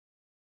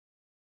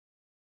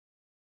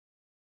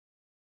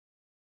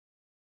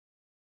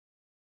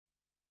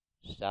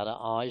Starter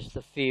eyes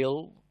the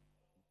field.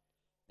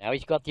 Now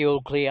he's got the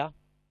all clear.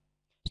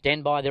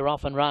 Stand by, they're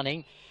off and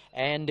running.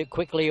 And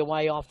quickly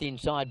away off the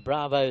inside,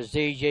 Bravo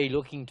ZG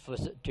looking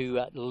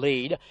to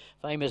lead.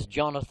 Famous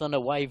Jonathan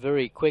away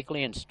very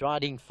quickly and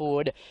striding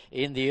forward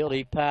in the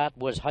early part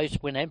was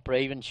Host Win Emperor,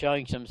 even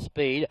showing some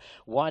speed.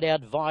 Wide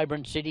out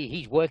Vibrant City,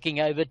 he's working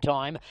over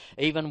time.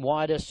 Even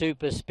wider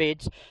Super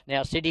Spitz.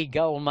 Now City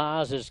Gold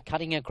Mars is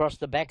cutting across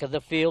the back of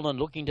the field and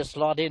looking to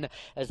slot in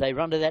as they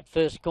run to that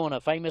first corner.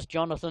 Famous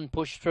Jonathan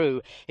pushed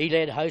through. He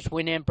led Host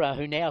Win Emperor,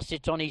 who now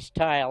sits on his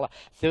tail.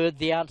 Third,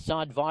 the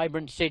outside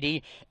Vibrant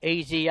City.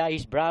 Easy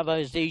Ace,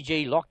 Bravo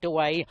ZG locked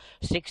away.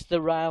 Sixth,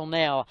 the rail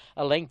now.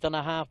 A length and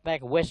a half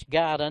back, West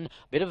Garden.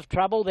 Bit of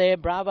trouble there.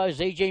 Bravo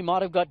ZG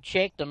might have got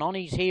checked, and on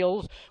his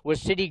heels was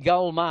City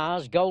Gold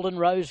Mars. Golden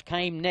Rose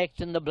came next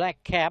in the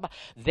black cap.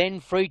 Then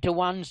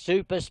 3-1,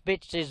 Super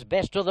Spitz is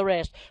best of the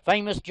rest.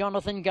 Famous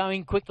Jonathan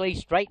going quickly,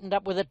 straightened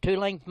up with a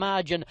 2-length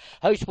margin.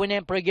 Host Win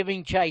Emperor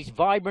giving chase.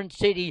 Vibrant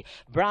City,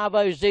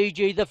 Bravo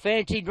ZG, the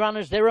fancied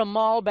runners, they're a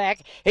mile back.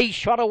 He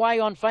shot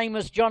away on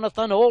Famous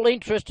Jonathan. All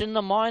interest in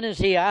the minors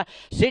here.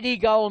 City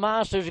Gold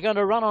Master is going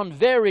to run on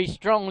very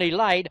strongly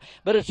late,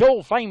 but it's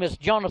all Famous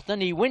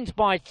Jonathan. He wins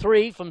by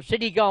 3 from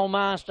City Gold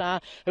Master,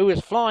 who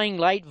is flying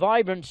late.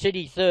 Vibrant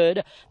City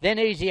third, then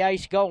Easy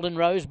Ace, Golden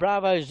Rose.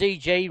 Bravo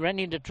ZG ran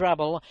into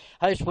trouble.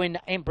 Host Win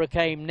Emperor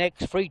came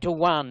next,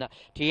 3-1.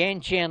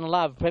 Tianqian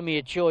Love,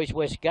 Premier Choice,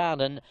 West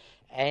Garden,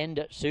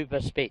 and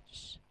Super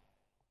Spitz.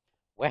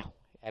 Well,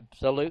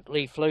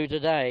 absolutely flew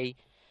today.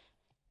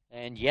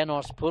 And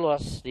Janos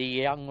Poulos, the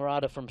young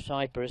rider from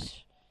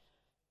Cyprus,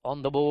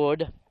 on the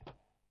board,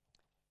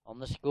 on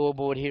the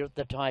scoreboard here at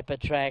the Typer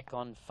track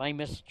on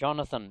Famous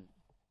Jonathan.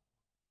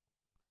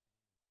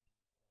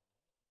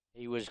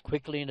 He was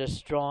quickly into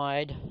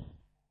stride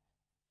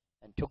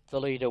and took the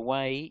lead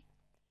away.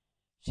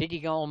 City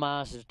Gold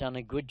Mars has done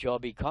a good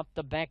job. He copped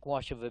the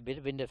backwash of a bit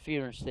of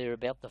interference there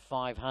about the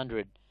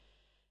 500.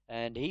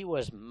 And he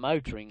was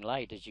motoring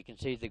late, as you can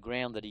see the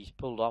ground that he's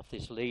pulled off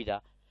this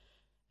leader.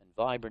 And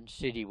Vibrant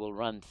City will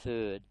run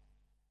third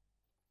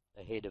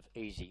ahead of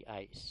Easy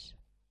Ace.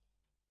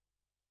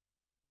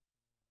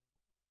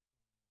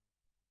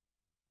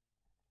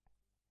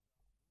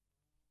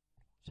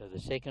 So the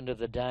second of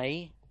the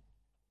day,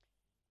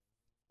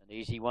 an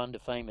easy one to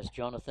Famous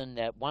Jonathan.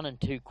 Now 1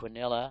 and 2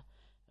 Quinella,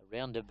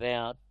 around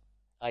about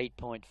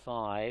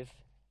 8.5.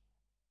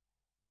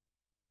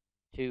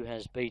 2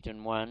 has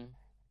beaten 1.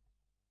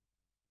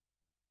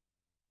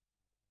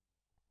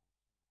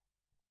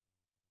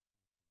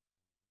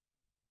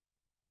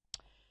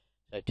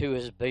 So 2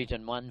 has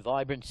beaten 1.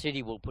 Vibrant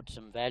City will put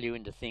some value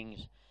into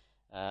things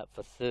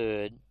for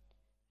third,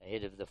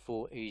 ahead of the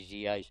 4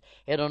 Easy Ace.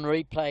 Head on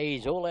replay,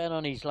 he's all out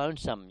on his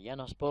lonesome.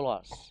 Janos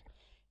Poulos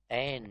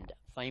and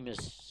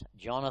Famous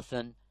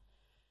Jonathan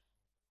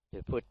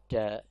to put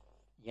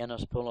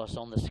Janos Poulos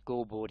on the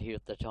scoreboard here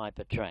at the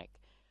Typer track.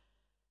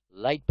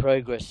 Late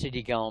progress,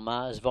 City Gold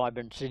Mars.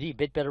 Vibrant City,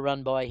 bit better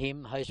run by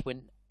him. Host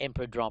Win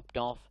Emperor dropped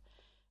off.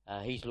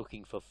 He's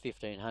looking for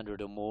 1,500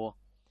 or more.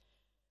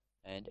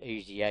 And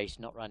Easy Ace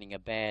not running a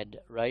bad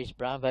race.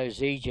 Bravo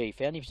ZG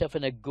found himself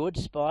in a good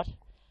spot.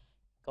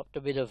 Got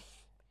a bit of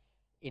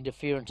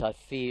interference, I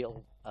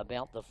feel,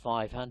 about the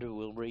 500.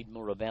 We'll read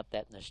more about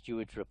that in the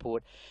steward's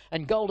report.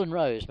 And Golden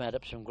Rose made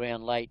up some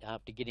ground late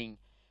after getting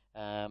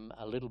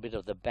a little bit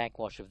of the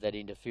backwash of that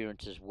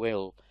interference as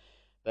well.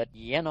 But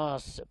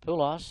Janos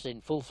Poulos in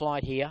full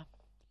flight here.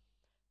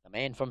 The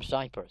man from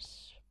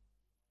Cyprus.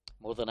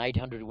 More than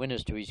 800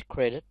 winners to his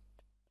credit,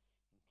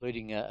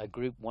 including a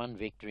Group 1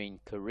 victory in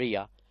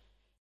Korea.